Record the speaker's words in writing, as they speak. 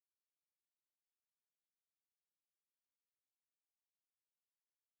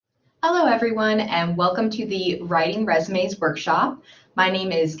Hello, everyone, and welcome to the Writing Resumes workshop. My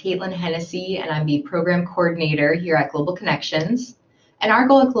name is Caitlin Hennessy, and I'm the program coordinator here at Global Connections. And our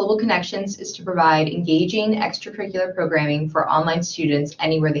goal at Global Connections is to provide engaging extracurricular programming for online students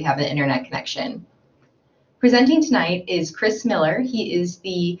anywhere they have an internet connection. Presenting tonight is Chris Miller. He is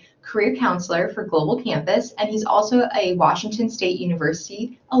the career counselor for Global Campus, and he's also a Washington State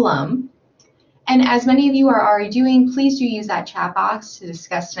University alum. And as many of you are already doing, please do use that chat box to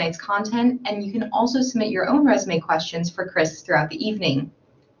discuss tonight's content, and you can also submit your own resume questions for Chris throughout the evening.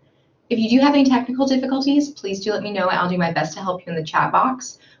 If you do have any technical difficulties, please do let me know and I'll do my best to help you in the chat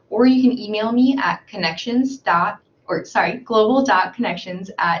box, or you can email me at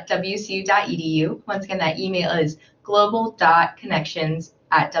global.connections@wcu.edu. Once again, that email is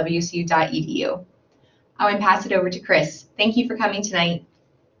global.connections@wcu.edu. I want to pass it over to Chris. Thank you for coming tonight.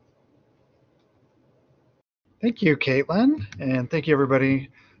 Thank you, Caitlin, and thank you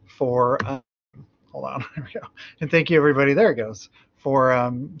everybody for hold on, there we go. And thank you everybody, there it goes,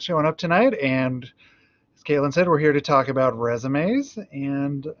 for showing up tonight. And as Caitlin said, we're here to talk about resumes,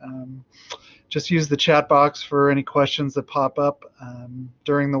 and just use the chat box for any questions that pop up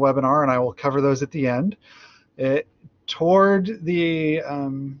during the webinar, and I will cover those at the end. Toward the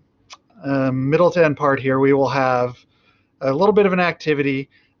middle to end part here, we will have a little bit of an activity.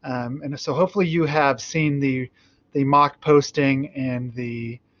 And so hopefully you have seen the mock posting and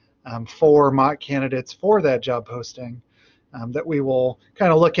the 4 mock candidates for that job posting that we will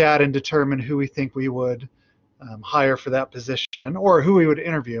kind of look at and determine who we think we would hire for that position or who we would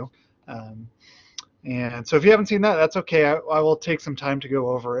interview. And so if you haven't seen that, that's okay. I will take some time to go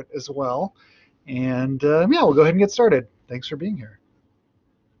over it as well. And yeah, we'll go ahead and get started. Thanks for being here.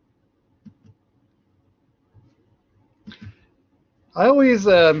 I always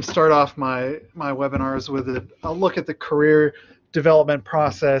start off my webinars with a look at the career development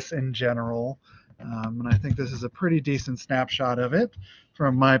process in general, and I think this is a pretty decent snapshot of it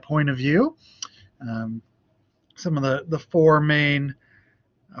from my point of view. Some of the 4 main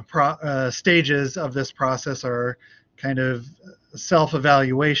stages of this process are kind of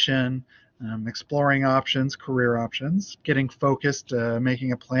self-evaluation, exploring options, career options, getting focused,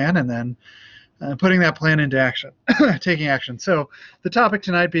 making a plan, and then putting that plan into action, taking action. So the topic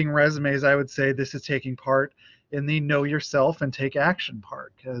tonight being resumes, I would say this is taking part in the know yourself and take action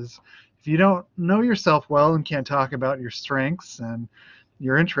part, because if you don't know yourself well and can't talk about your strengths and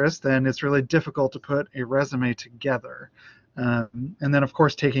your interests, then it's really difficult to put a resume together. And then, of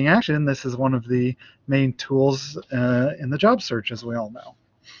course, taking action, this is one of the main tools in the job search, as we all know.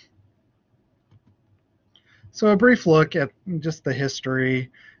 So a brief look at just the history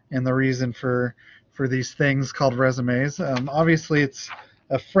and the reason for these things called resumes. Obviously, it's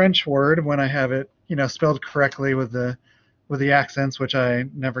a French word when I have it, spelled correctly with the accents, which I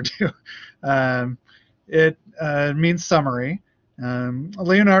never do. It means summary.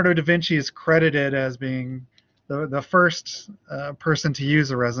 Leonardo da Vinci is credited as being the first person to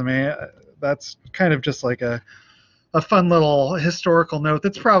use a resume. That's kind of just like a fun little historical note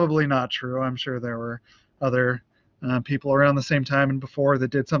that's probably not true. I'm sure there were other people around the same time and before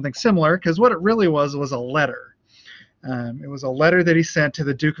that did something similar, because what it really was a letter. It was a letter that he sent to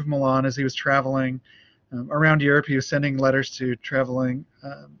the Duke of Milan as he was traveling around Europe. He was sending letters to traveling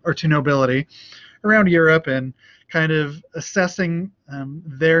or to nobility around Europe and kind of assessing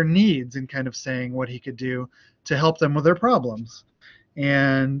their needs and kind of saying what he could do to help them with their problems.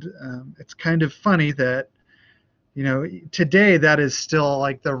 And it's kind of funny that today that is still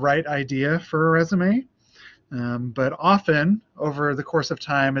like the right idea for a resume. But often over the course of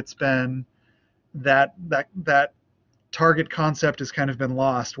time, it's been that target concept has kind of been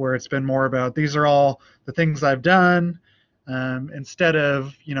lost, where it's been more about these are all the things I've done, instead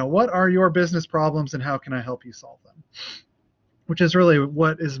of what are your business problems and how can I help you solve them, which is really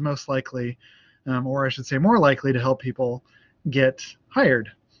what is most likely, or I should say more likely, to help people get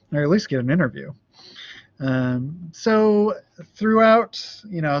hired or at least get an interview. So throughout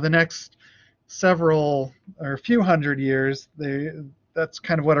the next several or a few hundred years, that's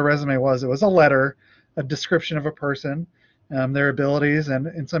kind of what a resume was. It was a letter, a description of a person, their abilities, and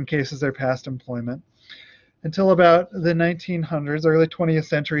in some cases their past employment. Until about the 1900s, early 20th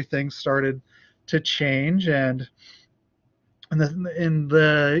century, things started to change, and in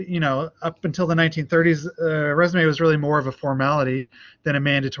the up until the 1930s, a resume was really more of a formality than a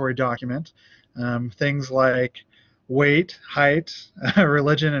mandatory document. Things like weight, height,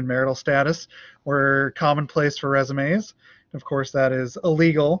 religion, and marital status were commonplace for resumes. Of course, that is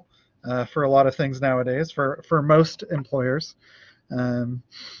illegal for a lot of things nowadays for most employers. And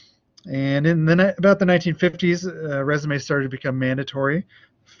in about the 1950s, resumes started to become mandatory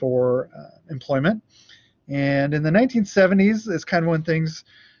for employment. And in the 1970s is kind of when things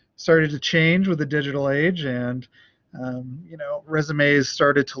started to change with the digital age, and resumes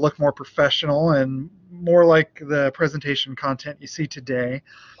started to look more professional and more like the presentation content you see today.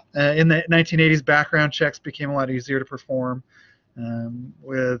 In the 1980s, background checks became a lot easier to perform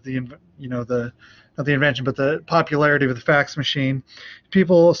with not the invention, but the popularity of the fax machine.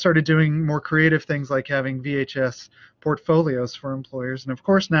 People started doing more creative things like having VHS portfolios for employers, and of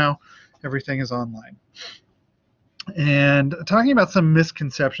course now everything is online. And talking about some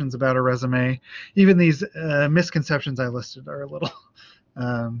misconceptions about a resume, even these misconceptions I listed are a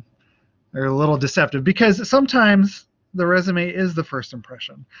little deceptive, because sometimes the resume is the first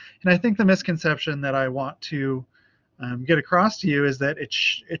impression. And I think the misconception that I want to get across to you is that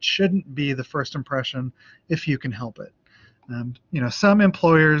it shouldn't be the first impression if you can help it. Some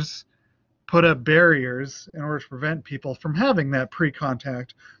employers put up barriers in order to prevent people from having that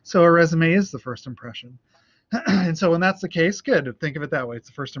pre-contact, so a resume is the first impression. And so when that's the case, good. Think of it that way. It's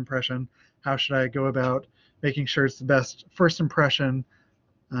the first impression. How should I go about making sure it's the best first impression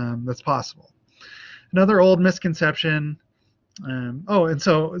that's possible? Another old misconception.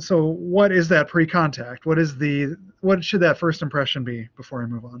 So what is that pre-contact? What should that first impression be before I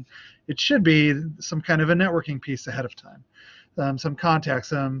move on? It should be some kind of a networking piece ahead of time, some contacts,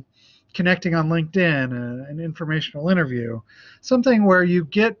 some connecting on LinkedIn, an informational interview, something where you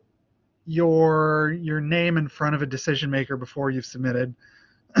get your name in front of a decision maker before you've submitted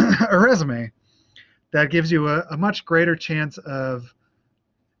a resume. That gives you a much greater chance of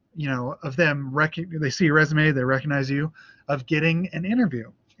them they see your resume, they recognize you, of getting an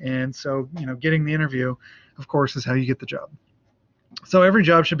interview. And so getting the interview, of course, is how you get the job. So every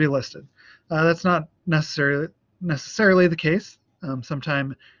job should be listed. That's not necessarily the case.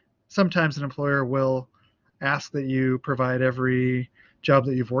 Sometimes an employer will ask that you provide every job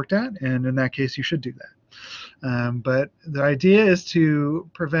that you've worked at, and in that case you should do that. But the idea is to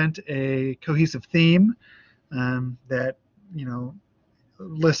prevent a cohesive theme that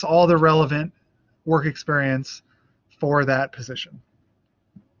lists all the relevant work experience for that position.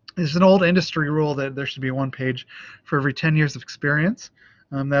 There's an old industry rule that there should be one page for every 10 years of experience.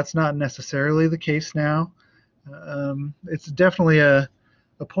 That's not necessarily the case now. It's definitely a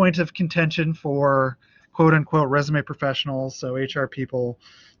point of contention for quote-unquote resume professionals, so HR people,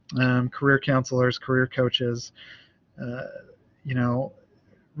 career counselors, career coaches.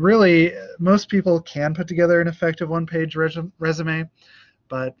 Really, most people can put together an effective one-page resume,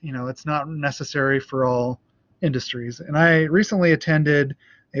 but it's not necessary for all industries. And I recently attended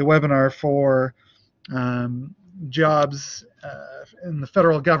a webinar for jobs in the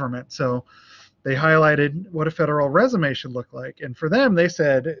federal government. So they highlighted what a federal resume should look like. And for them, they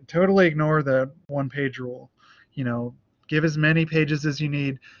said, totally ignore the one-page rule. Give as many pages as you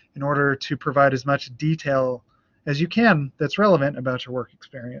need in order to provide as much detail as you can that's relevant about your work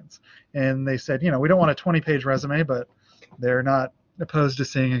experience. And they said, we don't want a 20-page resume, but they're not opposed to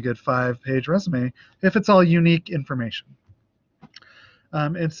seeing a good 5-page resume if it's all unique information.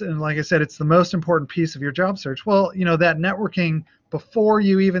 And like I said, it's the most important piece of your job search. Well, that networking before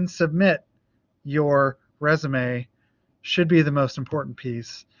you even submit your resume should be the most important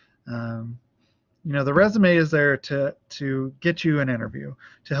piece. The resume is there to get you an interview,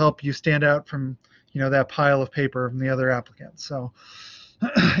 to help you stand out from that pile of paper from the other applicants. So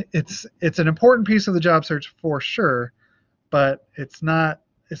it's an important piece of the job search for sure, but it's not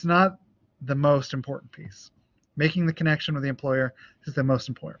the most important piece. Making the connection with the employer is the most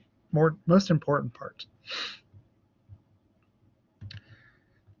important part.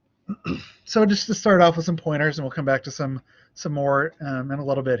 So just to start off with some pointers, and we'll come back to some more in a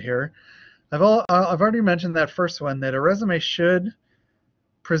little bit here. I've already mentioned that first one, that a resume should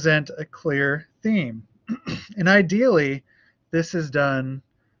present a clear theme. And ideally, this is done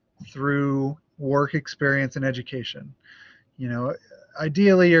through work experience and education.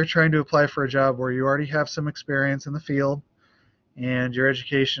 Ideally, you're trying to apply for a job where you already have some experience in the field and your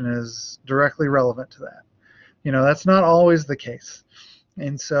education is directly relevant to that. That's not always the case.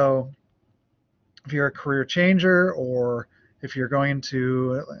 And so if you're a career changer, or if you're going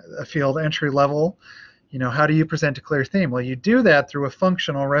to a field entry level, how do you present a clear theme? Well, you do that through a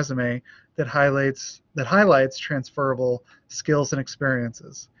functional resume that highlights transferable skills and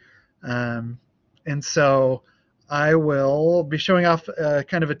experiences. And so I will be showing off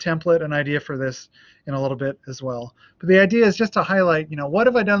kind of a template, an idea for this in a little bit as well. But the idea is just to highlight, what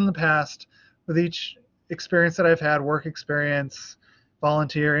have I done in the past with each experience that I've had, work experience,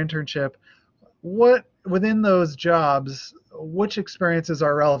 volunteer, internship. What within those jobs, which experiences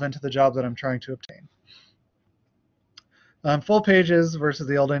are relevant to the job that I'm trying to obtain? Full pages versus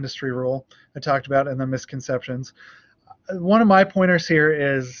the old industry rule I talked about, and the misconceptions. One of my pointers here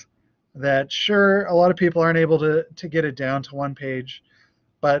is that sure, a lot of people aren't able to get it down to one page,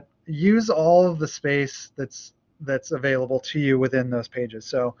 but use all of the space that's available to you within those pages.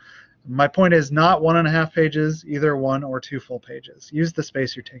 So my point is not 1.5 pages, either 1 or 2 full pages. Use the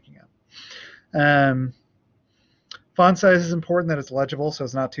space you're taking up. Font size is important, that it's legible, so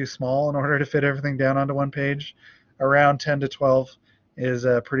it's not too small in order to fit everything down onto one page. Around 10 to 12 is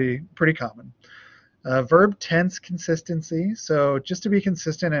pretty common. Verb tense consistency, so just to be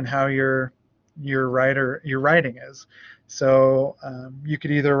consistent in how your writing is. So you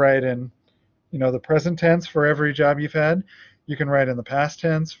could either write in the present tense for every job you've had. You can write in the past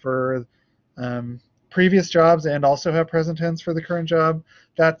tense for previous jobs and also have present tense for the current job.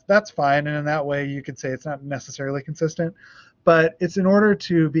 That's fine, and in that way you could say it's not necessarily consistent, but it's in order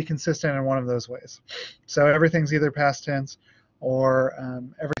to be consistent in one of those ways. So everything's either past tense, or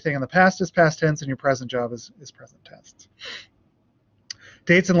everything in the past is past tense and your present job is present tense.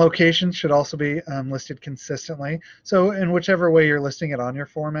 Dates and locations should also be listed consistently. So in whichever way you're listing it on your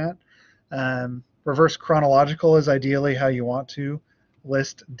format, reverse chronological is ideally how you want to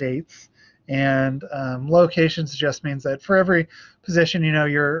list dates. And locations just means that for every position,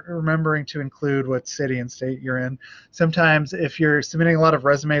 you're remembering to include what city and state you're in. Sometimes if you're submitting a lot of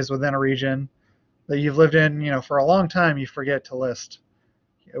resumes within a region that you've lived in, for a long time, you forget to list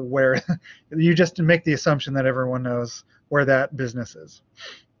where you just make the assumption that everyone knows where that business is.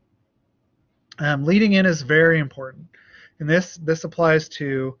 Leading in is very important, and this applies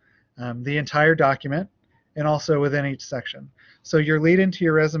to the entire document and also within each section. So your lead into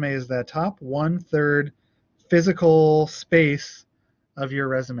your resume is that top 1/3 physical space of your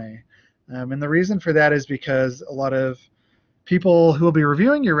resume. And the reason for that is because a lot of people who will be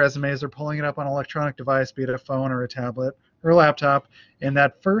reviewing your resumes are pulling it up on an electronic device, be it a phone or a tablet or a laptop, and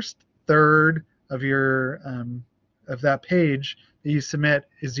that first third of your of that page that you submit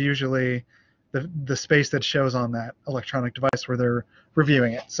is usually the space that shows on that electronic device where they're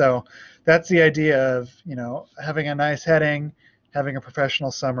reviewing it. So that's the idea of having a nice heading, having a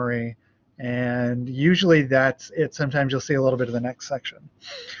professional summary, and usually that's it. Sometimes you'll see a little bit of the next section.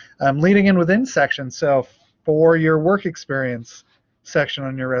 Leading in within sections. So for your work experience section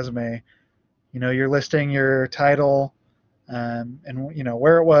on your resume, you're listing your title and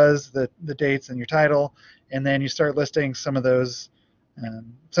where it was, the dates and your title, and then you start listing some of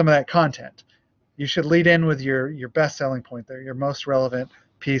that content. You should lead in with your best selling point there, your most relevant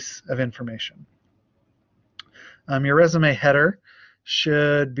piece of information. Your resume header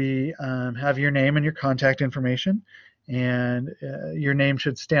should be have your name and your contact information, and your name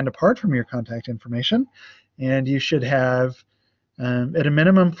should stand apart from your contact information, and you should have at a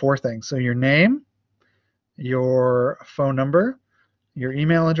minimum 4 things. So your name, your phone number, your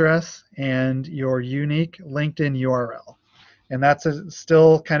email address, and your unique LinkedIn URL. And that's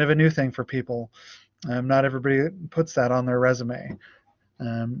still kind of a new thing for people. Not everybody puts that on their resume.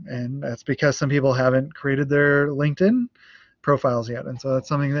 And that's because some people haven't created their LinkedIn profiles yet. And so that's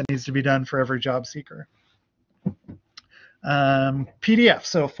something that needs to be done for every job seeker. PDF.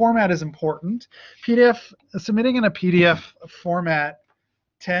 So format is important. Submitting in a PDF format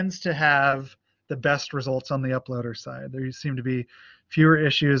tends to have the best results on the uploader side. There seem to be fewer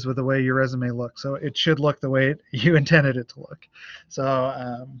issues with the way your resume looks. So it should look the way you intended it to look.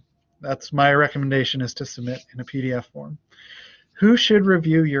 So that's my recommendation, is to submit in a PDF form. Who should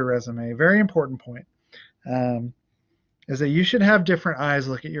review your resume? Very important point. Is that you should have different eyes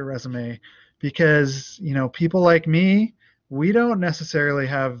look at your resume, because people like me, we don't necessarily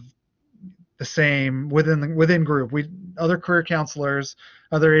have the same within group. Other career counselors,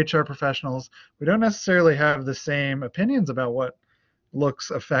 other HR professionals, we don't necessarily have the same opinions about what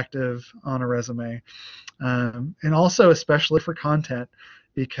looks effective on a resume, and also especially for content,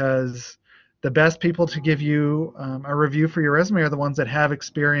 because the best people to give you a review for your resume are the ones that have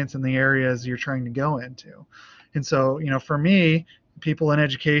experience in the areas you're trying to go into. And so, for me, people in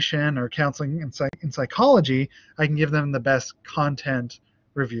education or counseling and psychology, I can give them the best content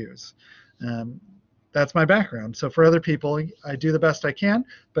reviews. That's my background. So for other people, I do the best I can,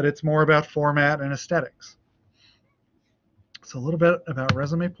 but it's more about format and aesthetics. So a little bit about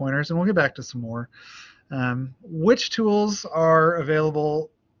resume pointers, and we'll get back to some more. Which tools are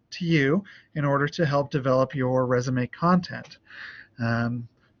available to you in order to help develop your resume content?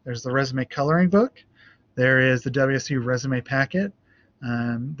 There's the resume coloring book. There is the WSU resume packet.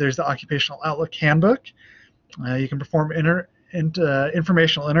 There's the Occupational Outlook handbook. You can perform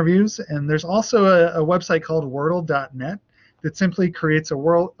informational interviews, and there's also a website called Wordle.net that simply creates a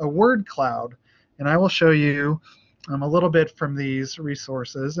word cloud, and I will show you a little bit from these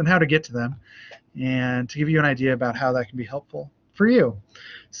resources and how to get to them, and to give you an idea about how that can be helpful for you.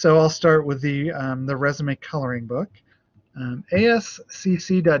 So I'll start with the resume coloring book, ascc.wsu.edu.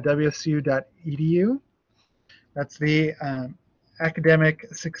 That's the Academic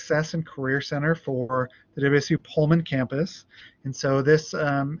Success and Career Center for the WSU Pullman campus. And so this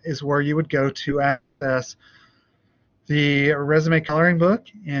is where you would go to access the resume coloring book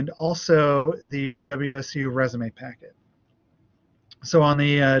and also the WSU resume packet. So on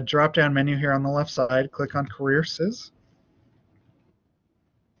the drop-down menu here on the left side, click on Careers,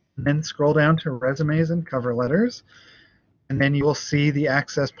 then scroll down to Resumes and Cover Letters, and then you will see the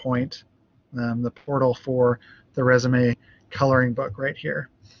access point, the portal for the resume coloring book right here.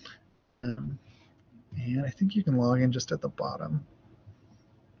 And I think you can log in just at the bottom.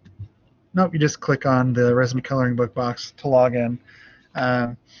 Nope, you just click on the resume coloring book box to log in.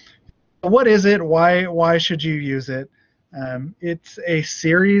 What is it? Why should you use it? It's a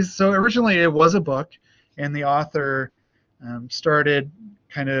series. So originally it was a book, and the author started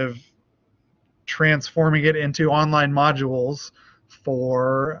kind of transforming it into online modules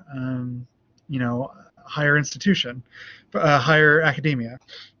for higher institution, higher academia.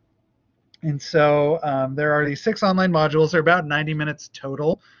 And so there are these 6 online modules. They're about 90 minutes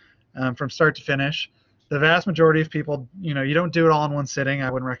total from start to finish. The vast majority of people, you don't do it all in one sitting.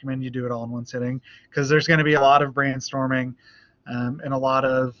 I wouldn't recommend you do it all in one sitting because there's going to be a lot of brainstorming and a lot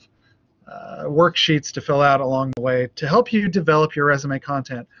of worksheets to fill out along the way to help you develop your resume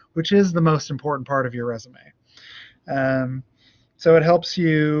content, which is the most important part of your resume. So it helps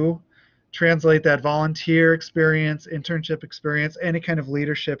you translate that volunteer experience, internship experience, any kind of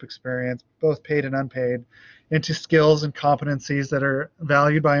leadership experience, both paid and unpaid, into skills and competencies that are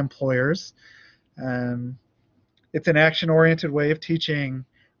valued by employers. It's an action-oriented way of teaching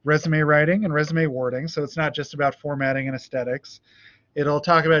resume writing and resume wording, so it's not just about formatting and aesthetics. It'll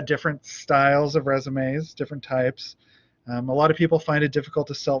talk about different styles of resumes, different types. A lot of people find it difficult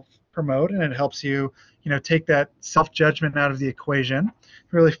to self-promote, and it helps you, take that self-judgment out of the equation,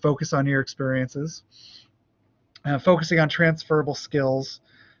 really focus on your experiences. Focusing on transferable skills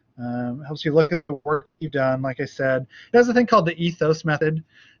helps you look at the work you've done. Like I said, it has a thing called the ethos method,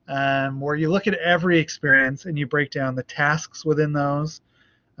 where you look at every experience and you break down the tasks within those,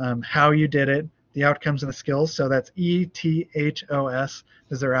 how you did it, the outcomes and the skills. So that's ETHOS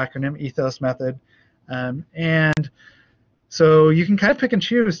is their acronym, ethos method. And so you can kind of pick and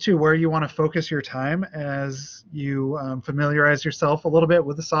choose too where you want to focus your time as you familiarize yourself a little bit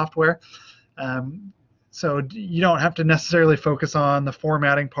with the software. So you don't have to necessarily focus on the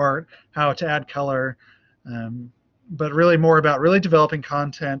formatting part, how to add color, but really more about really developing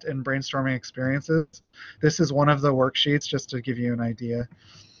content and brainstorming experiences. This is one of the worksheets just to give you an idea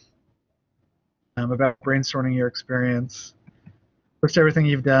about brainstorming your experience. List everything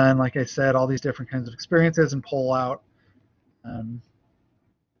you've done, like I said, all these different kinds of experiences, and pull out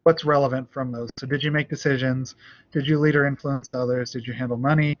what's relevant from those. So did you make decisions? Did you lead or influence others? Did you handle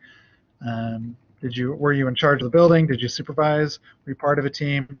money? Were you in charge of the building? Did you supervise? Were you part of a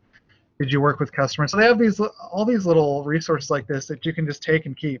team? Did you work with customers? So they have all these little resources like this that you can just take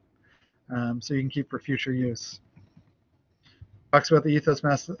and keep, so you can keep for future use. Talks about the ethos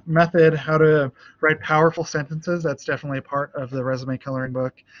method, how to write powerful sentences. That's definitely a part of the resume coloring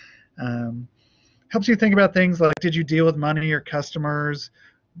book. Helps you think about things like, did you deal with money or customers?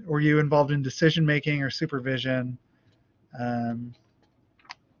 Were you involved in decision making or supervision?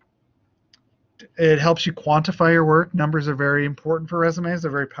 It helps you quantify your work. Numbers are very important for resumes.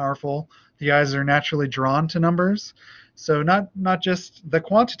 They're very powerful. The eyes are naturally drawn to numbers. So not just the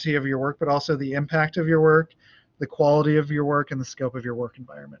quantity of your work, but also the impact of your work, the quality of your work, and the scope of your work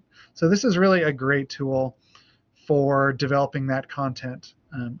environment. So this is really a great tool for developing that content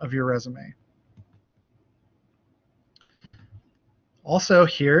of your resume. Also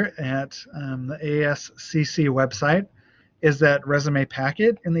here at the ASCC website is that resume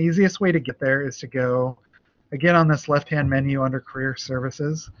packet, and the easiest way to get there is to go, again, on this left-hand menu under Career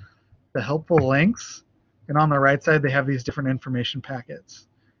Services, the helpful links, and on the right side they have these different information packets.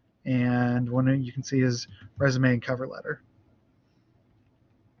 And one you can see is resume and cover letter.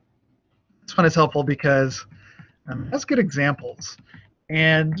 This one is helpful because it has good examples.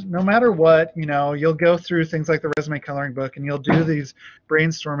 And no matter what, you'll go through things like the resume coloring book, and you'll do these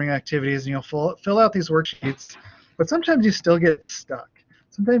brainstorming activities, and you'll fill out these worksheets, but sometimes you still get stuck.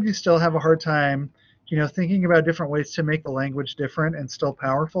 Sometimes you still have a hard time, thinking about different ways to make the language different and still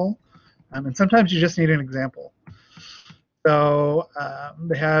powerful. And sometimes you just need an example. So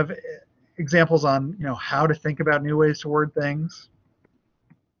they have examples on, how to think about new ways to word things,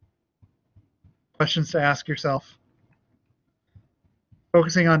 questions to ask yourself.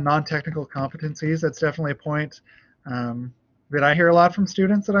 Focusing on non-technical competencies, that's definitely a point that I hear a lot from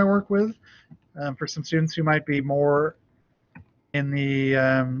students that I work with. For some students who might be more in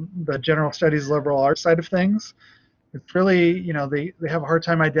the general studies liberal arts side of things, it's really, they have a hard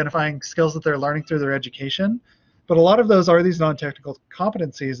time identifying skills that they're learning through their education. But a lot of those are these non-technical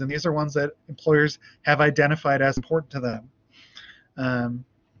competencies, and these are ones that employers have identified as important to them. And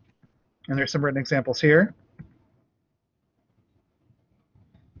there's some written examples here.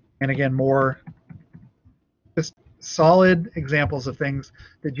 And again, more just solid examples of things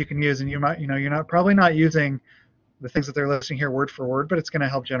that you can use. And you might, you're probably not using the things that they're listing here word for word, but it's going to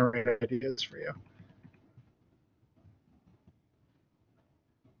help generate ideas for you.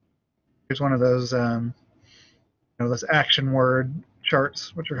 Here's one of those, those action word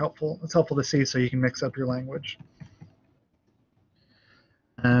charts, which are helpful. It's helpful to see so you can mix up your language.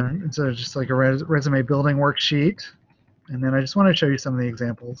 And so just like a resume building worksheet. And then I just want to show you some of the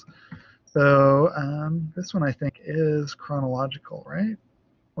examples. So this one I think is chronological, right?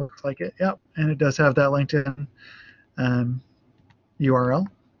 Looks like it, yep. And it does have that LinkedIn URL.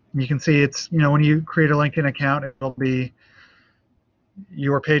 You can see it's, when you create a LinkedIn account, it'll be,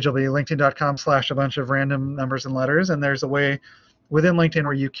 your page will be linkedin.com/ a bunch of random numbers and letters. And there's a way within LinkedIn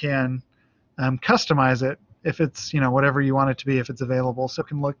where you can customize it if it's, whatever you want it to be, if it's available, so it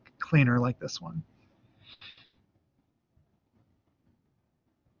can look cleaner like this one.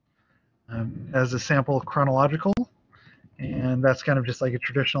 As a sample chronological, and that's kind of just like a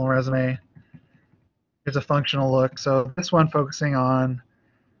traditional resume. Here's a functional look. So this one focusing on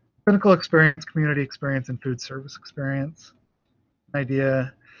clinical experience, community experience, and food service experience.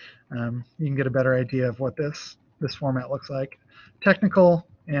 Idea, you can get a better idea of what this format looks like. Technical,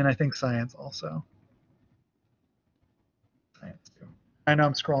 and I think science also. Science too. I know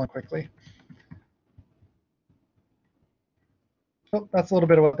I'm scrolling quickly. Oh, that's a little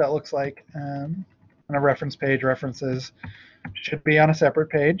bit of what that looks like. On a reference page, references should be on a separate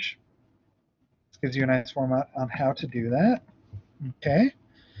page. This gives you a nice format on how to do that. Okay.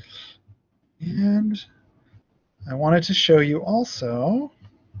 And I wanted to show you also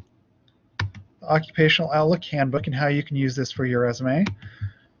the Occupational Outlook Handbook and how you can use this for your resume.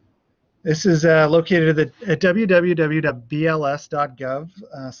 This is located at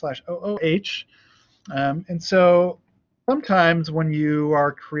www.bls.gov/OOH. And so sometimes when you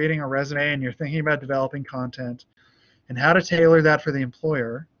are creating a resume and you're thinking about developing content and how to tailor that for the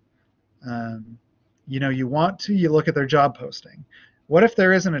employer, you want to look at their job posting. What if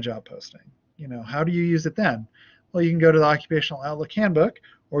there isn't a job posting? How do you use it then? Well, you can go to the Occupational Outlook Handbook,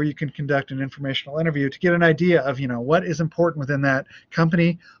 or you can conduct an informational interview to get an idea of, what is important within that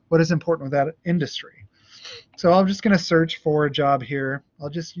company, what is important with that industry. So I'm just going to search for a job here. I'll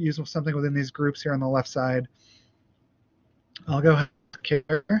just use something within these groups here on the left side. I'll go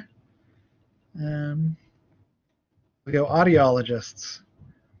healthcare. We go audiologists.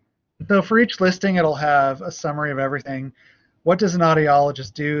 So for each listing, it'll have a summary of everything. What does an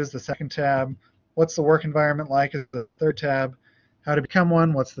audiologist do is the second tab. What's the work environment like is the third tab. How to become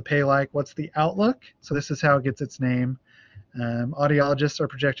one, what's the pay like, what's the outlook. So this is how it gets its name. Audiologists are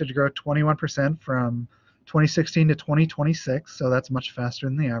projected to grow 21% from 2016 to 2026, so that's much faster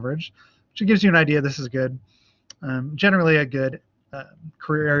than the average, which gives you an idea this is good. Generally a good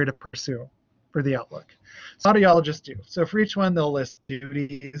career area to pursue for the outlook. So audiologists do. So for each one, they'll list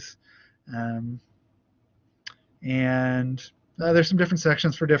duties, and there's some different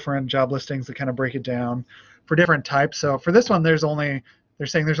sections for different job listings that kind of break it down for different types. So for this one, they're saying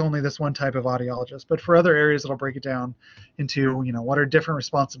there's only this one type of audiologist, but for other areas, it'll break it down into, what are different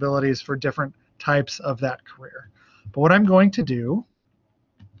responsibilities for different types of that career. But what I'm going to do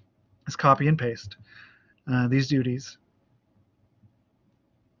is copy and paste these duties.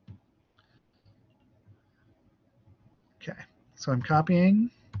 Okay, so I'm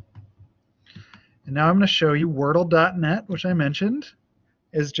copying. And now I'm going to show you Wordle.net, which I mentioned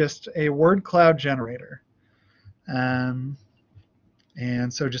is just a word cloud generator. And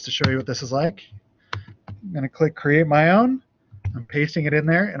so just to show you what this is like, I'm going to click Create My Own. I'm pasting it in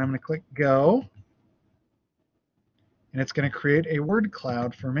there, and I'm going to click Go. And it's going to create a word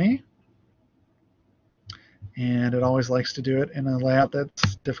cloud for me. And it always likes to do it in a layout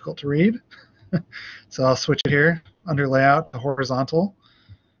that's difficult to read. So I'll switch it here under Layout to horizontal.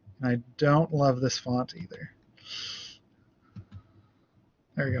 And I don't love this font either.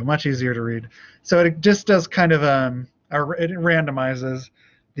 There we go, much easier to read. So it just does kind of, it randomizes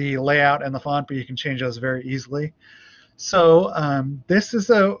the layout and the font, but you can change those very easily. So this is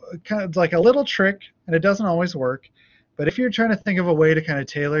a kind of like a little trick, and it doesn't always work. But if you're trying to think of a way to kind of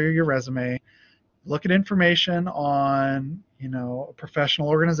tailor your resume, look at information on, a professional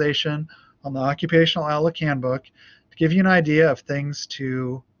organization, on the Occupational Outlook Handbook, to give you an idea of things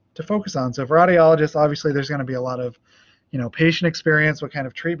to focus on. So for audiologists, obviously there's going to be a lot of, patient experience. What kind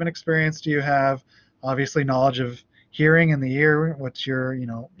of treatment experience do you have? Obviously, knowledge of hearing in the ear. What's your,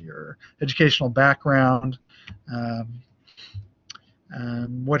 your educational background?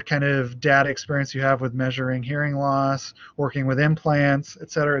 What kind of data experience you have with measuring hearing loss, working with implants,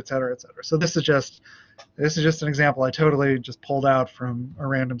 et cetera, et cetera, et cetera. So this is just an example I totally just pulled out from a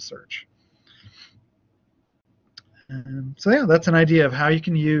random search. So yeah, that's an idea of how you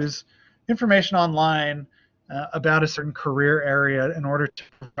can use information online about a certain career area in order to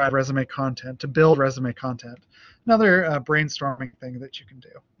provide resume content, to build resume content. Another brainstorming thing that you can do.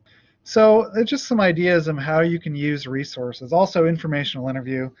 So just some ideas of how you can use resources. Also, informational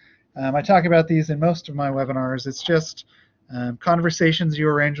interview. I talk about these in most of my webinars. It's just conversations you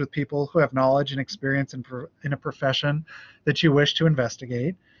arrange with people who have knowledge and experience in a profession that you wish to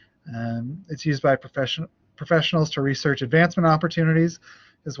investigate. It's used by professionals to research advancement opportunities,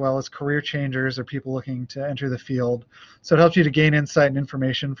 as well as career changers or people looking to enter the field. So it helps you to gain insight and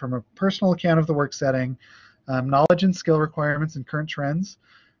information from a personal account of the work setting, knowledge and skill requirements and current trends,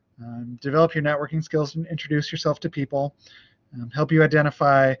 develop your networking skills and introduce yourself to people, help you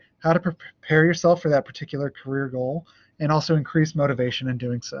identify how to prepare yourself for that particular career goal, and also increase motivation in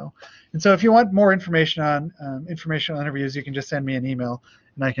doing so. And so if you want more information on informational interviews, you can just send me an email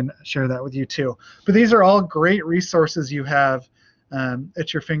and I can share that with you too. But these are all great resources you have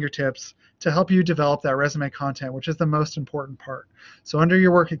at your fingertips to help you develop that resume content, which is the most important part. So under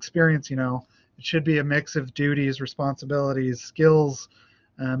your work experience, it should be a mix of duties, responsibilities, skills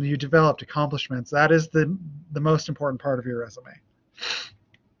you developed, accomplishments. That is the most important part of your resume.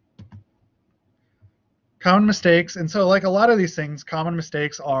 Common mistakes, and so like a lot of these things, common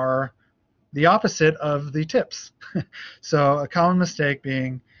mistakes are the opposite of the tips. So a common mistake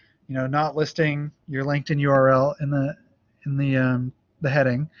being, not listing your LinkedIn URL in the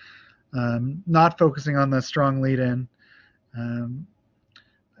heading, not focusing on the strong lead-in,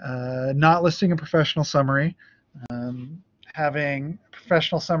 not listing a professional summary, having a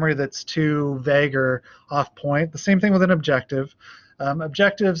professional summary that's too vague or off point. The same thing with an objective.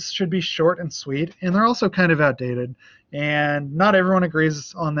 Objectives should be short and sweet, and they're also kind of outdated. And not everyone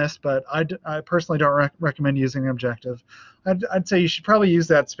agrees on this, but I personally don't recommend using an objective. I'd say you should probably use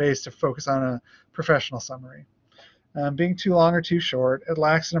that space to focus on a professional summary. Being too long or too short, it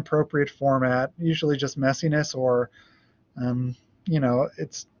lacks an appropriate format, usually just messiness or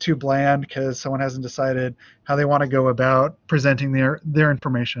it's too bland because someone hasn't decided how they want to go about presenting their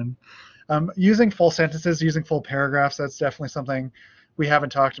information. Using full sentences, using full paragraphs, that's definitely something we haven't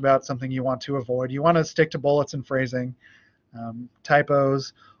talked about, something you want to avoid. You want to stick to bullets and phrasing,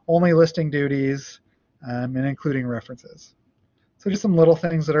 typos, only listing duties, and including references. So just some little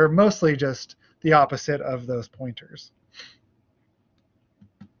things that are mostly just the opposite of those pointers.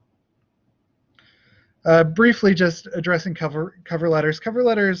 Briefly, just addressing cover letters. Cover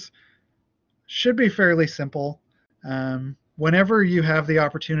letters should be fairly simple. Whenever you have the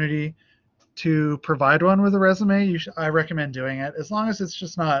opportunity to provide one with a resume, I recommend doing it, as long as it's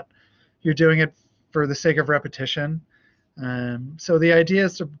just not you're doing it for the sake of repetition. So the idea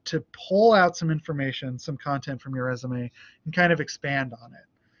is to pull out some information, some content from your resume, and kind of expand on it.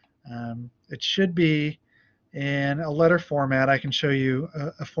 It should be in a letter format. I can show you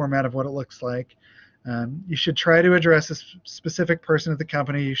a format of what it looks like. You should try to address a specific person at the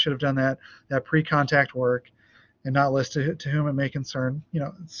company. You should have done that pre-contact work and not list to whom it may concern.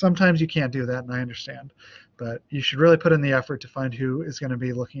 Sometimes you can't do that, and I understand, but you should really put in the effort to find who is going to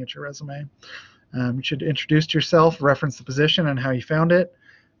be looking at your resume. You should introduce yourself, reference the position and how you found it,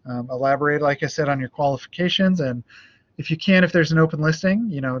 elaborate, like I said, on your qualifications, and if you can, if there's an open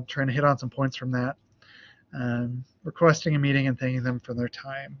listing, trying to hit on some points from that. Requesting a meeting and thanking them for their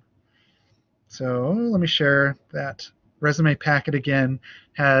time. So let me share that resume packet again,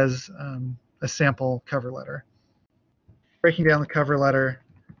 has a sample cover letter. Breaking down the cover letter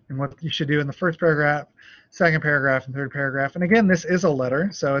and what you should do in the first paragraph, second paragraph, and third paragraph. And again, this is a letter,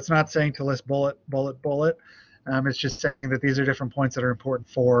 so it's not saying to list bullet, bullet, bullet. It's just saying that these are different points that are important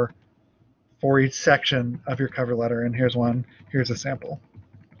for each section of your cover letter. And here's one. Here's a sample.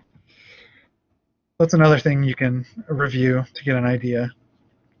 That's another thing you can review to get an idea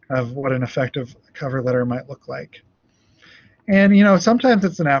of what an effective cover letter might look like. And sometimes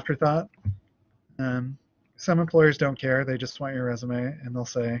it's an afterthought. Some employers don't care. They just want your resume, and they'll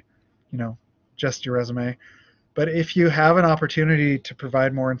say, just your resume. But if you have an opportunity to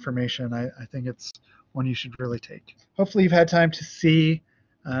provide more information, I think it's one you should really take. Hopefully you've had time to see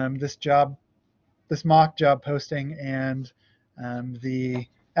this job this mock job posting and the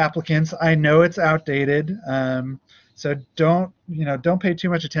applicants. I know it's outdated, so don't pay too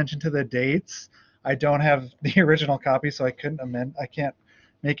much attention to the dates. I don't have the original copy, so I couldn't amend. I can't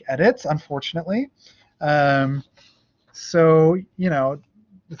make edits, unfortunately. So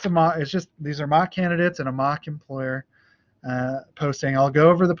it's just these are mock candidates and a mock employer posting. I'll go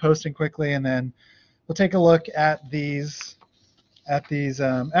over the posting quickly, and then we'll take a look at these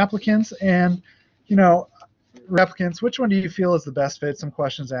applicants. And applicants, which one do you feel is the best fit? Some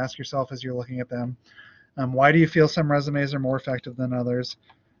questions to ask yourself as you're looking at them. Why do you feel some resumes are more effective than others?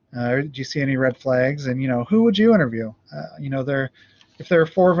 Do you see any red flags? And who would you interview? If there are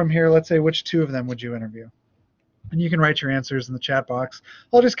 4 of them here, let's say which 2 of them would you interview? And you can write your answers in the chat box.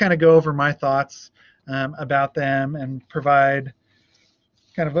 I'll just kind of go over my thoughts about them and provide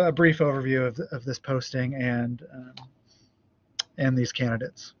kind of a brief overview of this posting and these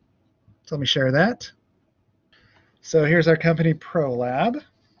candidates. So let me share that. So here's our company, ProLab.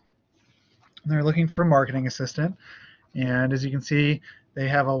 They're looking for a marketing assistant, and as you can see, they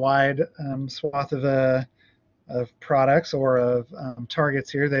have a wide swath of products or of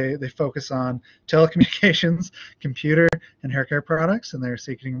targets here. They focus on telecommunications, computer, and hair care products, and they're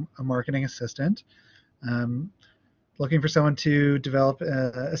seeking a marketing assistant. Looking for someone to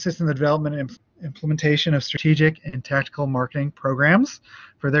assist in the development and implementation of strategic and tactical marketing programs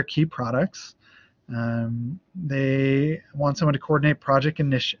for their key products. They want someone to coordinate project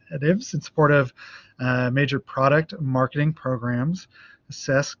initiatives in support of major product marketing programs,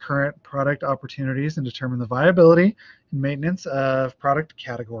 assess current product opportunities, and determine the viability and maintenance of product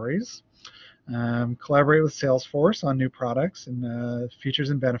categories. Collaborate with Salesforce on new products and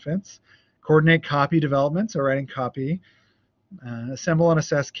features and benefits. Coordinate copy development, so writing copy. Assemble and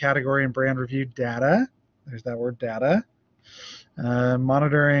assess category and brand review data. There's that word, data.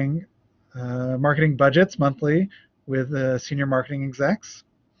 Monitoring marketing budgets monthly with senior marketing execs.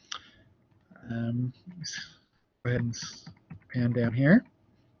 Go ahead and pan down here.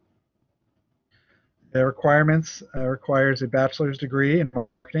 The requirements requires a bachelor's degree in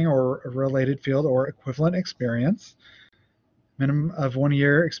marketing or a related field or equivalent experience. Minimum of 1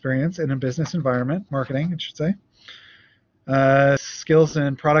 year experience in a business environment, marketing, I should say. Skills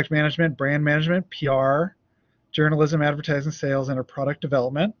in product management, brand management, PR, journalism, advertising, sales, and product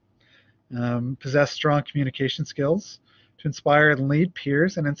development. Possess strong communication skills to inspire and lead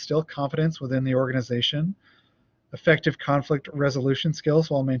peers and instill confidence within the organization. Effective conflict resolution skills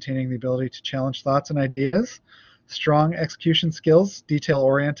while maintaining the ability to challenge thoughts and ideas. Strong execution skills,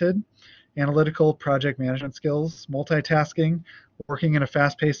 detail-oriented, analytical project management skills, multitasking, working in a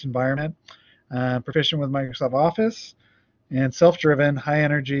fast-paced environment, proficient with Microsoft Office, and self-driven, high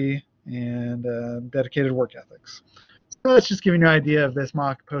energy, and dedicated work ethics. So that's just giving you an idea of this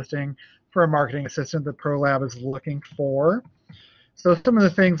mock posting for a marketing assistant that ProLab is looking for. So some of the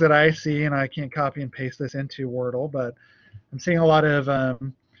things that I see, and I can't copy and paste this into Wordle, but I'm seeing a lot of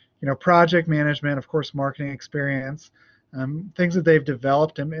project management, of course, marketing experience, things that they've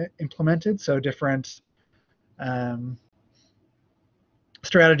developed and implemented, so different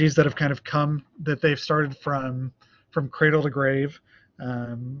strategies that have kind of come, that they've started from cradle to grave,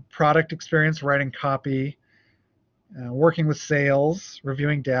 product experience, writing copy, working with sales,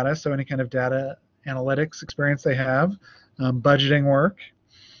 reviewing data, so any kind of data analytics experience they have, budgeting work,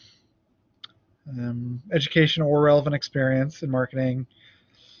 educational or relevant experience in marketing,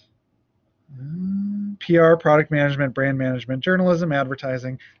 PR, product management, brand management, journalism,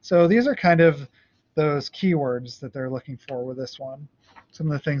 advertising. So these are kind of those keywords that they're looking for with this one. Some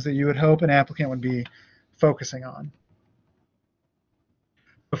of the things that you would hope an applicant would be focusing on.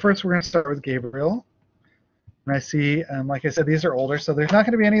 But first, we're going to start with Gabriel. And I see, like I said, these are older, so there's not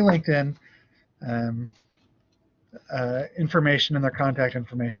going to be any LinkedIn information in their contact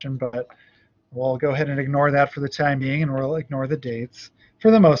information, but we'll go ahead and ignore that for the time being, and we'll ignore the dates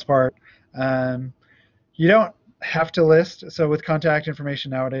for the most part. You don't have to list, so with contact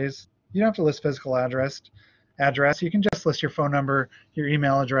information nowadays, you don't have to list physical address. You can just list your phone number, your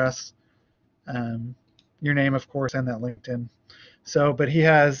email address, your name, of course, and that LinkedIn. So, but he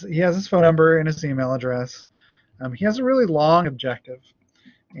has his phone number and his email address. He has a really long objective,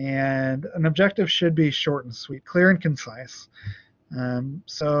 and an objective should be short and sweet, clear and concise.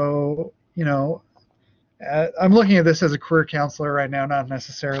 So, I'm looking at this as a career counselor right now, not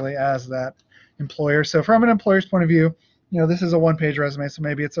necessarily as that employer. So from an employer's point of view, this is a one-page resume, so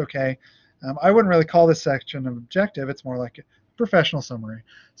maybe it's okay. I wouldn't really call this section an objective. It's more like a professional summary.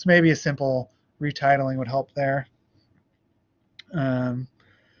 So maybe a simple retitling would help there.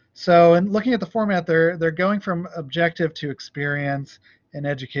 So in looking at the format, they're going from objective to experience and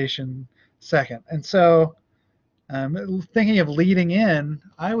education second. And so thinking of leading in,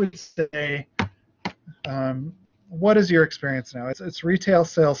 I would say, what is your experience now? It's retail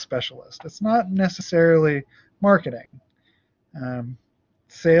sales specialist. It's not necessarily marketing. Um,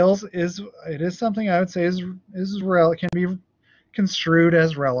 Sales is something I would say can be construed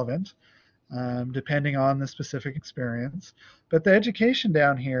as relevant, depending on the specific experience. But the education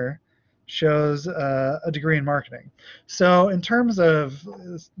down here shows a degree in marketing. So in terms of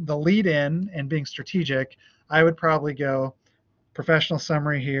the lead in and being strategic, I would probably go professional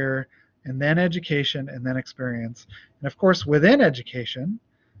summary here, and then education, and then experience. And of course, within education,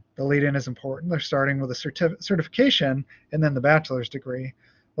 the lead in is important. They're starting with a certification and then the bachelor's degree.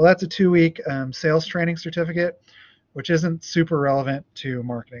 Well, that's a 2-week sales training certificate, which isn't super relevant to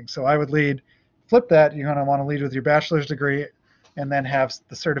marketing. So I would flip that. You're going to want to lead with your bachelor's degree and then have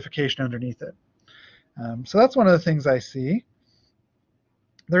the certification underneath it. So that's one of the things I see.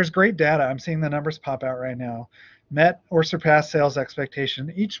 There's great data. I'm seeing the numbers pop out right now. Met or surpassed sales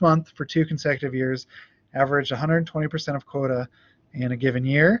expectation each month for 2 consecutive years, averaged 120% of quota in a given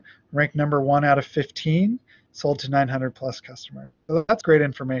year, ranked number 1 out of 15, sold to 900 plus customers. So that's great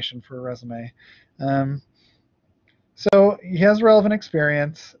information for a resume. So he has relevant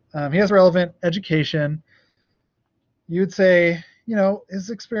experience. He has relevant education. You would say, his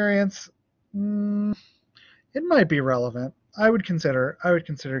experience, it might be relevant. I would consider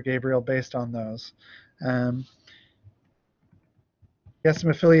Gabriel based on those. He has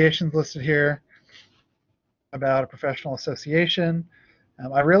some affiliations listed here about a professional association.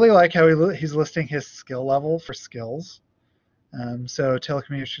 I really like how he's listing his skill level for skills. So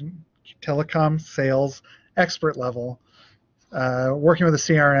telecom sales expert level, working with a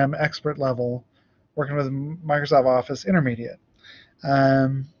CRM expert level, working with Microsoft Office intermediate.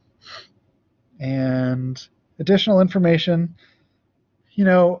 And additional information,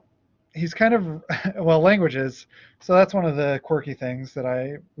 he's kind of, languages. So that's one of the quirky things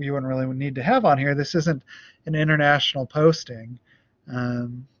that you wouldn't really need to have on here. This isn't an international posting.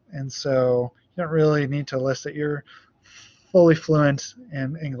 And so you don't really need to list that you're fully fluent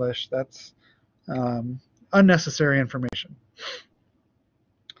in English. That's unnecessary information.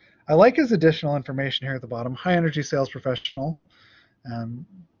 I like his additional information here at the bottom. High energy sales professional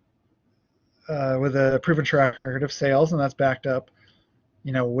with a proven track record of sales, and that's backed up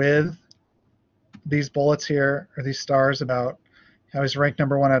with these bullets here, or these stars, about how he's ranked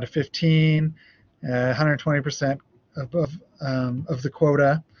number 1 out of 15, 120% of the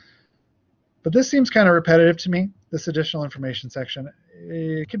quota. But this seems kind of repetitive to me, this additional information section.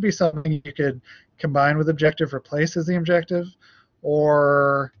 It could be something you could combine with objective, replace as the objective,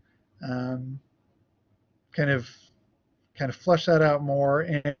 or kind of flesh that out more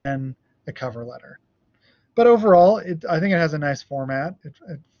in a cover letter. But overall, I think it has a nice format. It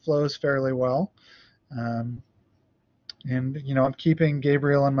flows fairly well, and I'm keeping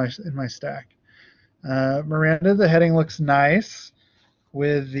Gabriel in my stack. Miranda, the heading looks nice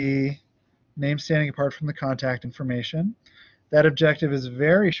with the name standing apart from the contact information. That objective is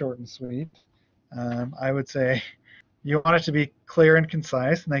very short and sweet. I would say you want it to be clear and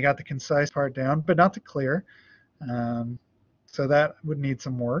concise, and they got the concise part down, but not the clear. So that would need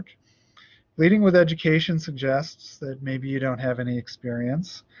some work. Leading with education suggests that maybe you don't have any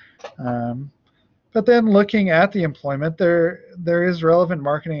experience. But then looking at the employment, there is relevant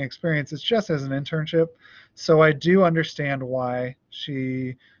marketing experience. It's just as an internship. So I do understand why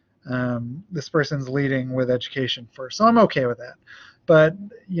this person's leading with education first. So I'm okay with that. But,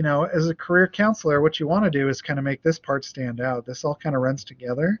 as a career counselor, what you want to do is kind of make this part stand out. This all kind of runs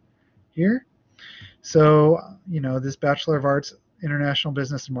together here. So, this Bachelor of Arts, International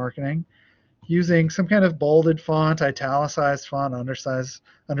Business and Marketing, using some kind of bolded font, italicized font,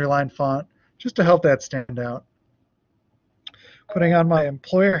 underlined font, just to help that stand out. Putting on my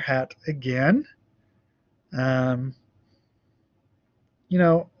employer hat again.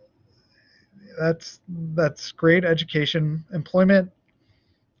 That's great education. Employment,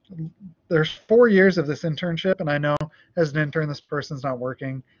 there's 4 years of this internship, and I know as an intern this person's not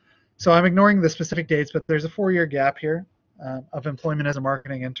working. So I'm ignoring the specific dates, but there's a 4-year gap here of employment as a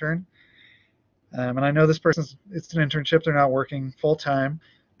marketing intern. And I know this it's an internship, they're not working full-time,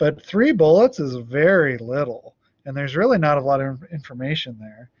 but 3 bullets is very little, and there's really not a lot of information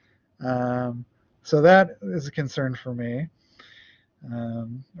there. So that is a concern for me. A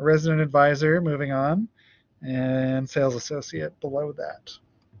resident advisor, moving on, and sales associate below that.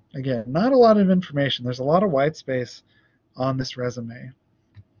 Again, not a lot of information. There's a lot of white space on this resume.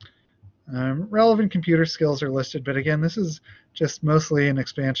 Relevant computer skills are listed, but again, this is just mostly an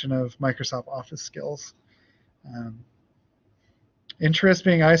expansion of Microsoft Office skills. Interest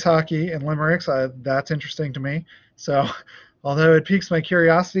being ice hockey and limericks, that's interesting to me. So although it piques my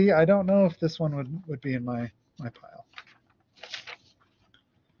curiosity, I don't know if this one would be in my pile.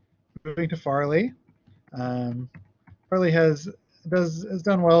 Moving to Farley. Farley has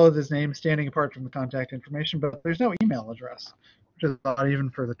done well with his name standing apart from the contact information, but there's no email address, which is odd even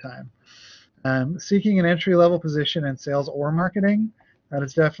for the time. Seeking an entry-level position in sales or marketing, that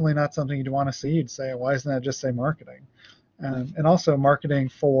is definitely not something you'd want to see. You'd say, why doesn't that just say marketing? And also marketing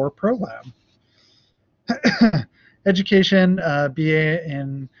for ProLab. Education, BA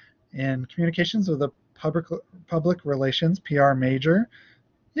in communications with a public relations, PR major.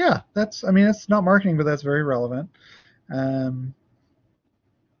 Yeah, it's not marketing, but that's very relevant.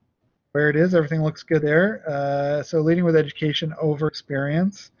 Where it is, everything looks good there. So leading with education over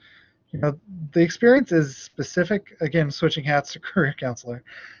experience. The experience is specific. Again, switching hats to career counselor.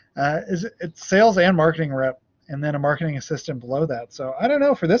 It's sales and marketing rep, and then a marketing assistant below that. So I don't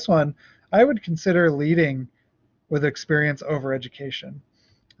know. For this one, I would consider leading with experience over education.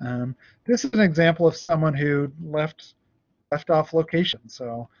 This is an example of someone who left off location.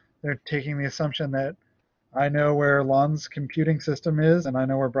 So they're taking the assumption that I know where Lon's computing system is, and I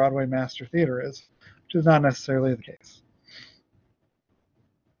know where Broadway Master Theater is, which is not necessarily the case.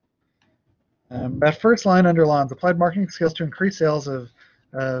 That first line under Lon's, applied marketing skills to increase sales of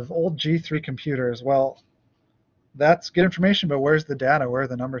old G3 computers. Well, that's good information, but where's the data? Where are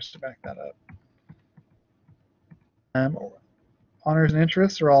the numbers to back that up? Honors and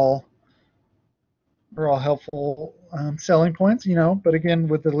interests are all helpful selling points, but again,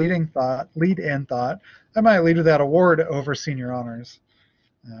 with the lead-in thought, I might lead with that award over senior honors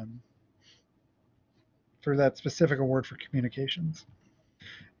for that specific award for communications.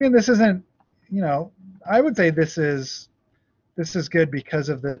 And this isn't, I would say this is good because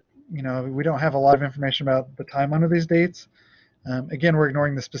of the, we don't have a lot of information about the timeline of these dates. Again, we're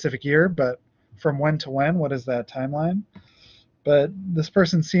ignoring the specific year, but from when to when, what is that timeline? But this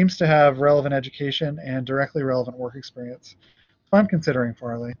person seems to have relevant education and directly relevant work experience. So I'm considering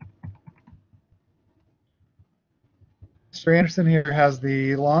Farley. Mr. Anderson here has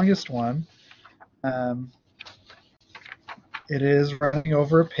the longest one. It is running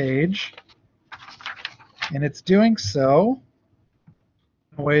over a page, and it's doing so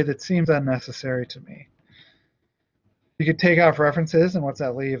in a way that seems unnecessary to me. You could take off references, and what's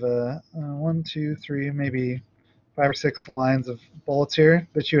that leave? 1, 2, 3, maybe 5 or 6 lines of bullets here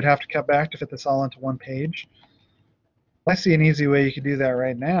that you would have to cut back to fit this all into one page. I see an easy way you could do that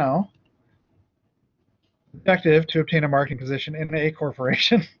right now. Objective to obtain a marketing position in a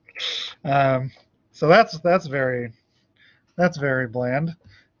corporation. So that's very bland.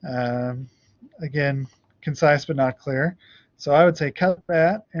 Again, concise but not clear. So I would say cut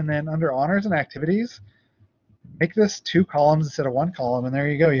that, and then under honors and activities, make this 2 columns instead of 1 column, and there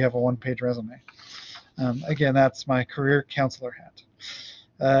you go. You have a 1-page resume. Again, that's my career counselor hat.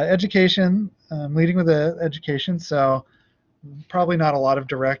 Education, leading with education, so probably not a lot of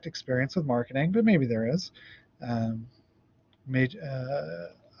direct experience with marketing, but maybe there is. A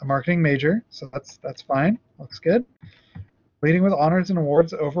marketing major, so that's fine. Looks good. Leading with honors and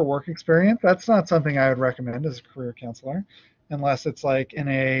awards over work experience, that's not something I would recommend as a career counselor, unless it's like in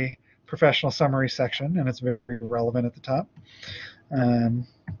a professional summary section and it's very relevant at the top.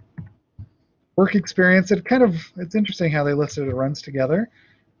 Work experience, it's interesting how they listed it runs together.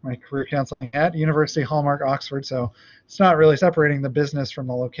 My career counseling at University Hallmark Oxford, so it's not really separating the business from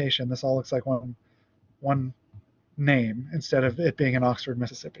the location. This all looks like one name instead of it being in Oxford,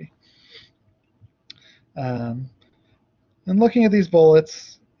 Mississippi. And looking at these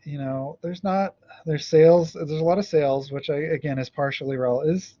bullets, there's sales. There's a lot of sales, which again is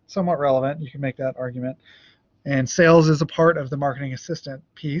is somewhat relevant. You can make that argument. And sales is a part of the marketing assistant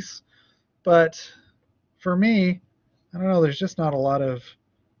piece. But for me, I don't know, there's just not a lot of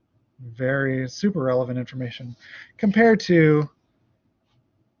very super relevant information compared to,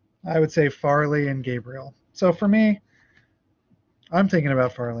 I would say, Farley and Gabriel. So for me, I'm thinking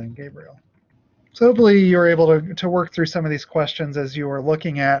about Farley and Gabriel. So hopefully you're able to work through some of these questions as you were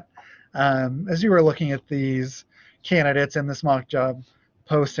looking at these candidates in this mock job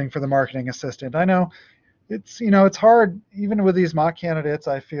posting for the marketing assistant. I know it's hard even with these mock candidates.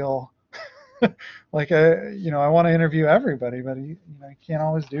 I feel like I want to interview everybody, but you can't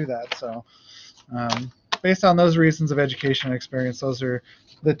always do that. So based on those reasons of education and experience, those are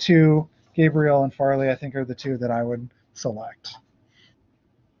the 2, Gabriel and Farley, I think are the 2 that I would select.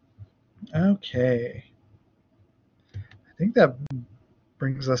 Okay. I think that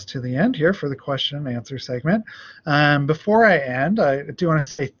brings us to the end here for the question and answer segment. Before I end, I do want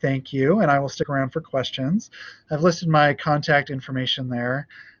to say thank you, and I will stick around for questions. I've listed my contact information there.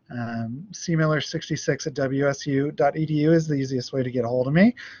 cmiller66 at wsu.edu is the easiest way to get a hold of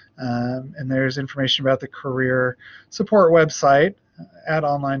me. And there's information about the career support website at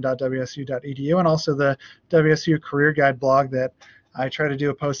online.wsu.edu, and also the WSU Career Guide blog that I try to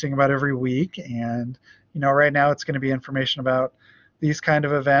do a posting about every week. And right now it's going to be information about these kind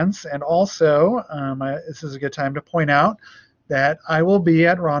of events. And also, this is a good time to point out that I will be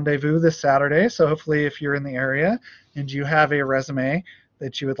at Rendezvous this Saturday. So hopefully if you're in the area and you have a resume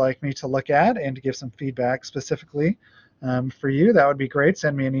that you would like me to look at and to give some feedback specifically for you, that would be great.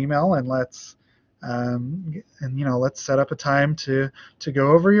 Send me an email and let's set up a time to go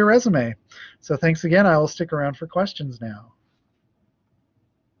over your resume. So thanks again. I will stick around for questions now.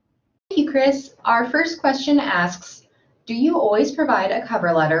 Thank you, Chris. Our first question asks, do you always provide a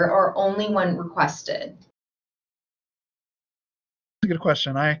cover letter or only when requested? That's a good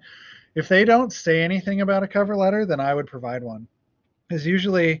question. If they don't say anything about a cover letter, then I would provide one. Because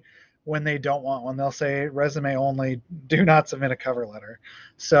usually when they don't want one, they'll say resume only, do not submit a cover letter.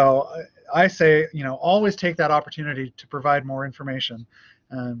 So I say, always take that opportunity to provide more information.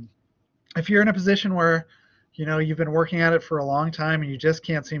 If you're in a position where, you've been working at it for a long time and you just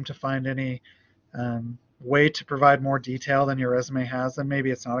can't seem to find any way to provide more detail than your resume has, then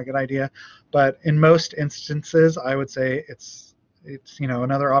maybe it's not a good idea. But in most instances, I would say it's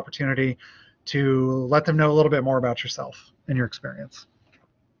another opportunity to let them know a little bit more about yourself and your experience.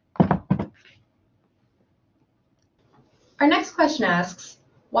 Our next question asks,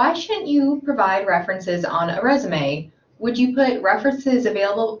 why shouldn't you provide references on a resume? Would you put references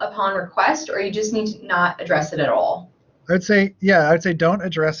available upon request, or you just need to not address it at all? I'd say don't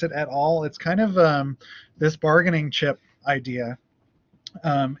address it at all. It's kind of this bargaining chip idea,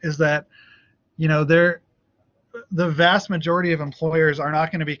 is that the vast majority of employers are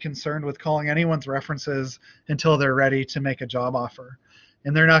not going to be concerned with calling anyone's references until they're ready to make a job offer,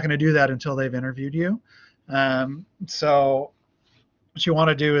 and they're not going to do that until they've interviewed you. So what you want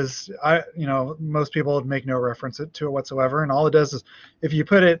to do is, most people would make no reference to it whatsoever, and all it does is, if you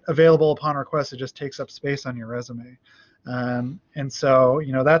put it available upon request, it just takes up space on your resume. And so,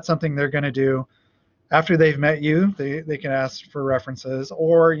 that's something they're going to do after they've met you. They can ask for references,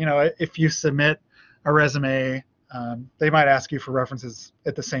 or, if you submit a resume, they might ask you for references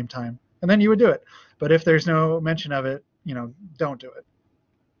at the same time, and then you would do it. But if there's no mention of it, don't do it.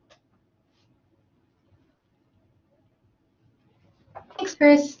 Thanks,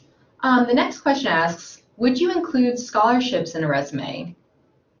 Chris. The next question asks, would you include scholarships in a resume?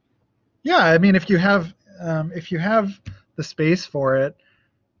 Yeah, I mean, if you have the space for it,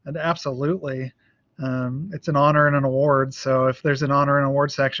 and absolutely. It's an honor and an award, so if there's an honor and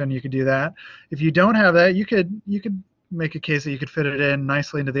award section, you could do that. If you don't have that, you could make a case that you could fit it in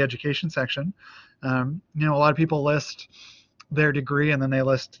nicely into the education section. A lot of people list their degree and then they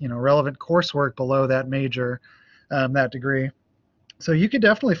list relevant coursework below that major, that degree. So you could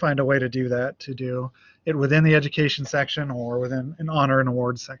definitely find a way to do that, to do it within the education section or within an honor and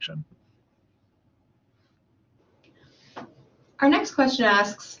awards section. Our next question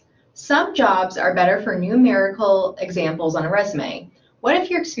asks, some jobs are better for numerical examples on a resume. What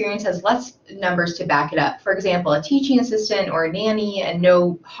if your experience has less numbers to back it up? For example, a teaching assistant or a nanny, and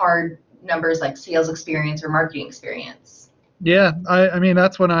no hard numbers like sales experience or marketing experience. Yeah, I mean,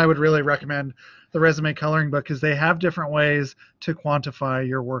 that's when I would really recommend the resume coloring book, because they have different ways to quantify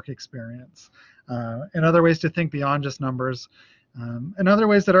your work experience, and other ways to think beyond just numbers, and other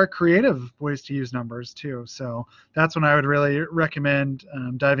ways that are creative ways to use numbers too. So that's when I would really recommend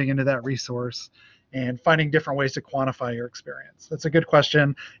diving into that resource and finding different ways to quantify your experience. That's a good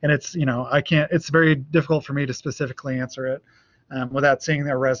question, and it's it's very difficult for me to specifically answer it without seeing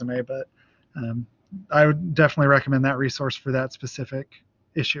their resume, but I would definitely recommend that resource for that specific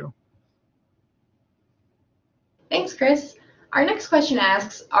issue. Thanks, Chris. Our next question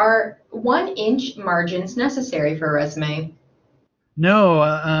asks, are 1-inch margins necessary for a resume? No,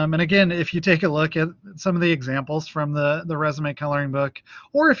 and again, if you take a look at some of the examples from the resume coloring book,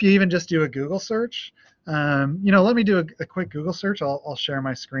 or if you even just do a Google search, let me do a quick Google search. I'll share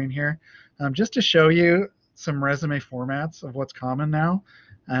my screen here, just to show you some resume formats of what's common now.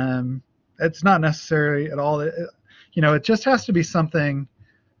 It's not necessary at all. It just has to be something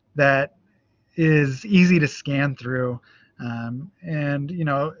that is easy to scan through, and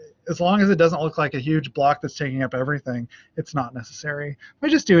as long as it doesn't look like a huge block that's taking up everything, it's not necessary. Let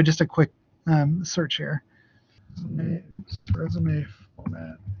me just do a quick search here. Resume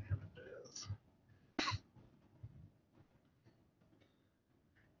format images.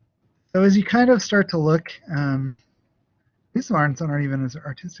 So as you kind of start to look, these aren't even as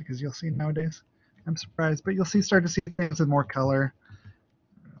artistic as you'll see nowadays. I'm surprised, but you'll start to see things with more color.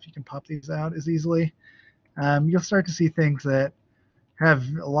 I don't know if you can pop these out as easily. You'll start to see things that have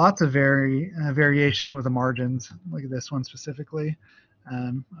lots of variation with the margins. Look at this one specifically.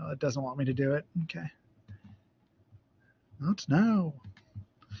 It doesn't want me to do it. Okay. Oops, no.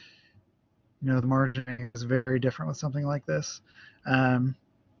 The margining is very different with something like this.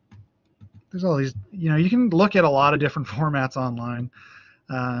 There's all these, you can look at a lot of different formats online.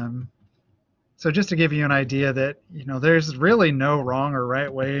 So just to give you an idea that, there's really no wrong or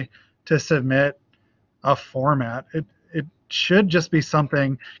right way to submit a format. It should just be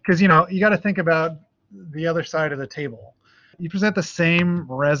something, because, you got to think about the other side of the table. You present the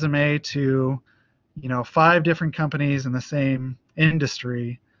same resume to, 5 different companies in the same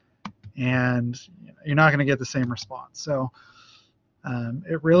industry, and you're not going to get the same response. So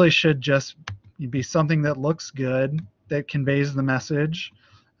it really should just be something that looks good, that conveys the message.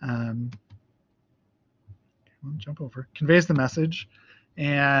 Conveys the message,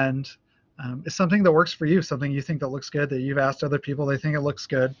 and it's something that works for you, something you think that looks good, that you've asked other people, they think it looks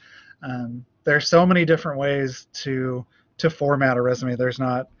good. There's so many different ways to format a resume. There's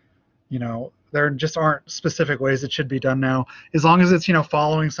not, there just aren't specific ways it should be done now, as long as it's,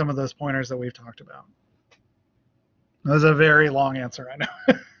 following some of those pointers that we've talked about. That was a very long answer, I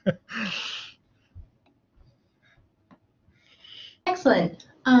know. Excellent.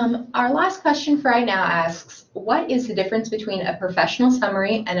 Our last question for right now asks, what is the difference between a professional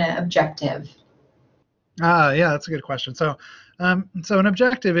summary and an objective? Yeah, that's a good question. So an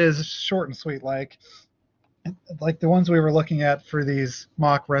objective is short and sweet, like the ones we were looking at for these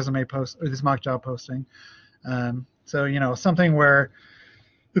mock resume posts, or these mock job posting. So something where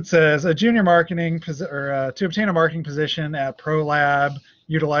it says a junior marketing to obtain a marketing position at ProLab,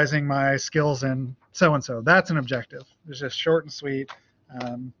 utilizing my skills in so and so. That's an objective. It's just short and sweet.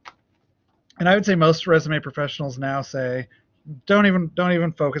 And I would say most resume professionals now say, don't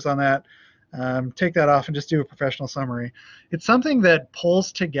even focus on that. Take that off and just do a professional summary. It's something that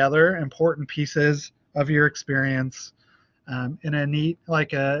pulls together important pieces of your experience in a neat,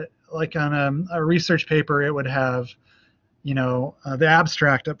 like on a research paper, it would have, the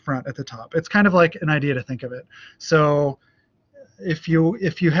abstract up front at the top. It's kind of like an idea to think of it. So if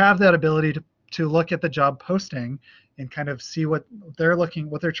you have that ability to look at the job posting and kind of see what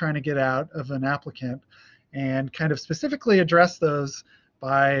they're trying to get out of an applicant, and kind of specifically address those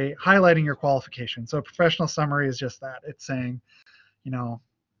by highlighting your qualifications. So a professional summary is just that. It's saying,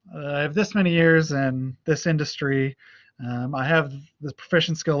 I have this many years in this industry. I have the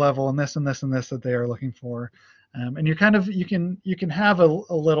proficient skill level in this and this and this that they are looking for. And you can have a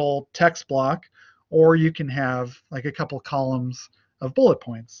little text block, or you can have like a couple columns of bullet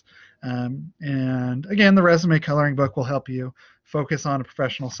points. And again, the resume coloring book will help you focus on a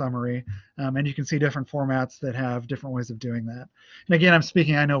professional summary. And you can see different formats that have different ways of doing that. And again, I'm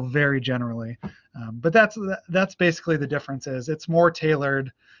speaking, I know, very generally, but that's basically the difference. Is it's more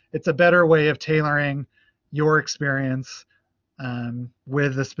tailored. It's a better way of tailoring your experience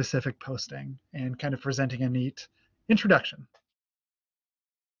with a specific posting and kind of presenting a neat introduction.